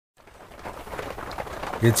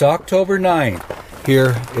It's October 9th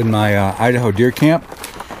here in my Idaho deer camp,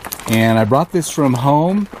 and I brought this from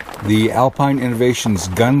home, the Alpine Innovations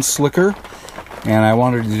GunSlicker, and I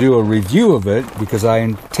wanted to do a review of it because I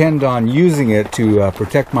intend on using it to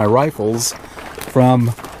protect my rifles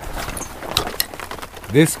from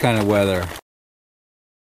this kind of weather.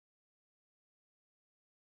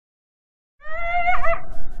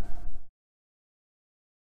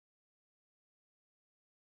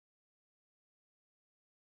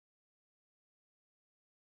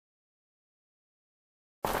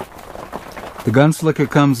 The GunSlicker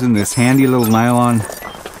comes in this handy little nylon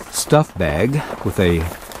stuff bag with a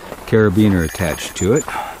carabiner attached to it.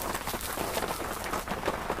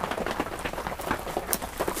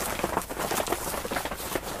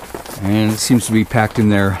 And it seems to be packed in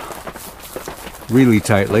there really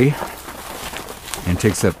tightly and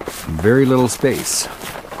takes up very little space.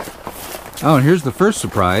 Oh, and here's the first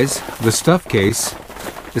surprise. The stuff case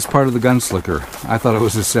is part of the GunSlicker. I thought it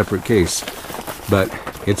was a separate case, but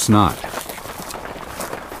it's not.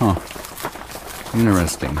 Huh.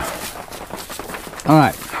 Interesting.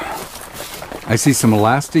 Alright. I see some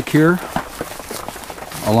elastic here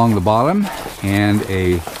along the bottom and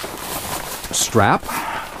a strap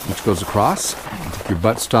which goes across. Your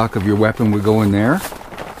buttstock of your weapon would go in there,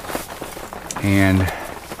 and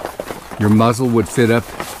your muzzle would fit up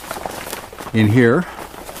in here.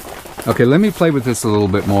 Okay, let me play with this a little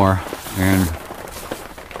bit more and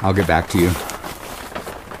I'll get back to you.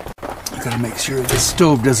 I gotta make sure the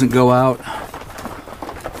stove doesn't go out.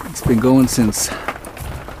 It's been going since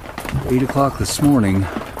 8 o'clock this morning.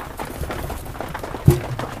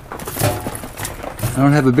 I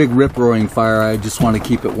don't have a big rip-roaring fire. I just want to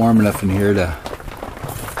keep it warm enough in here to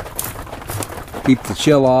keep the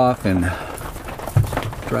chill off and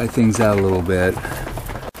dry things out a little bit.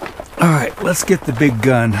 Alright, let's get the big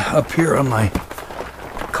gun up here on my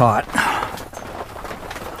cot.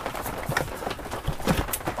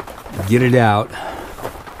 Get it out.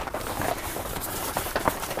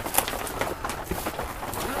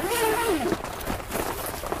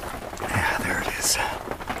 Yeah, there it is.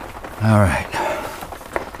 Alright.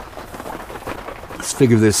 Let's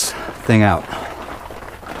figure this thing out.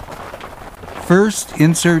 First,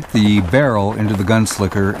 insert the barrel into the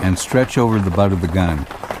GunSlicker and stretch over the butt of the gun.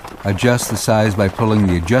 Adjust the size by pulling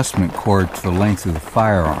the adjustment cord to the length of the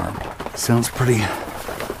firearm. Sounds pretty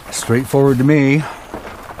straightforward to me.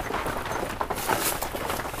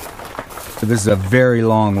 This is a very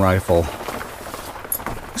long rifle.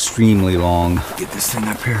 Extremely long. Get this thing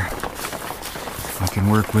up here. If I can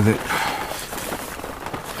work with it.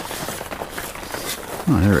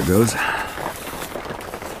 Oh, there it goes.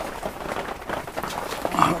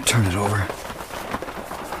 I'll turn it over.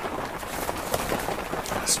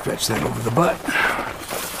 Stretch that over the butt.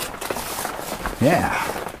 Yeah.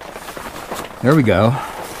 There we go.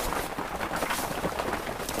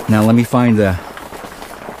 Now let me find the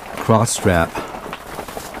cross strap.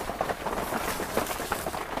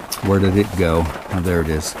 Where did it go? Oh, there it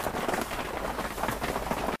is.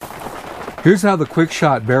 Here's how the quick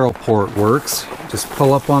shot barrel port works. Just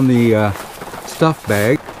pull up on the stuff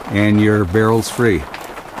bag and your barrel's free.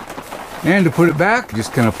 And to put it back,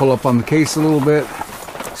 just kind of pull up on the case a little bit,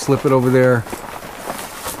 slip it over there,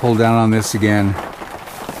 pull down on this again,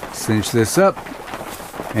 cinch this up,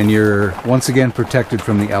 and you're once again protected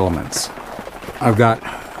from the elements. I've got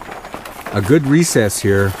a good recess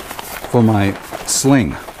here for my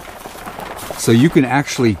sling, so you can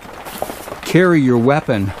actually carry your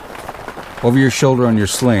weapon over your shoulder on your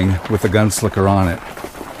sling with the GunSlicker on it,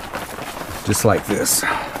 just like this.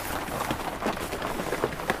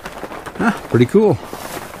 Huh, pretty cool.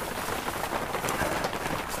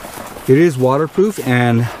 It is waterproof,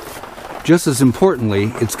 and just as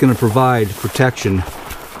importantly, it's going to provide protection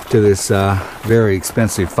to this very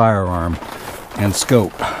expensive firearm and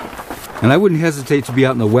scope. And I wouldn't hesitate to be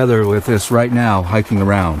out in the weather with this right now, hiking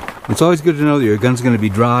around. It's always good to know that your gun's going to be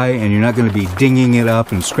dry and you're not going to be dinging it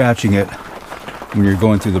up and scratching it when you're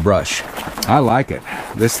going through the brush. I like it.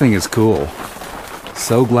 This thing is cool.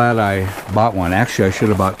 So glad I bought one. Actually, I should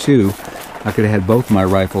have bought two. I could have had both my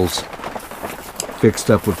rifles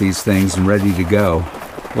fixed up with these things and ready to go.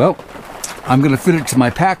 Well, I'm going to fit it to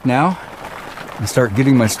my pack now and start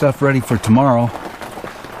getting my stuff ready for tomorrow.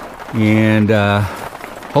 And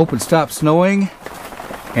hope it stops snowing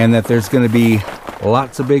and that there's going to be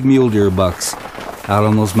lots of big mule deer bucks out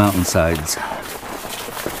on those mountainsides.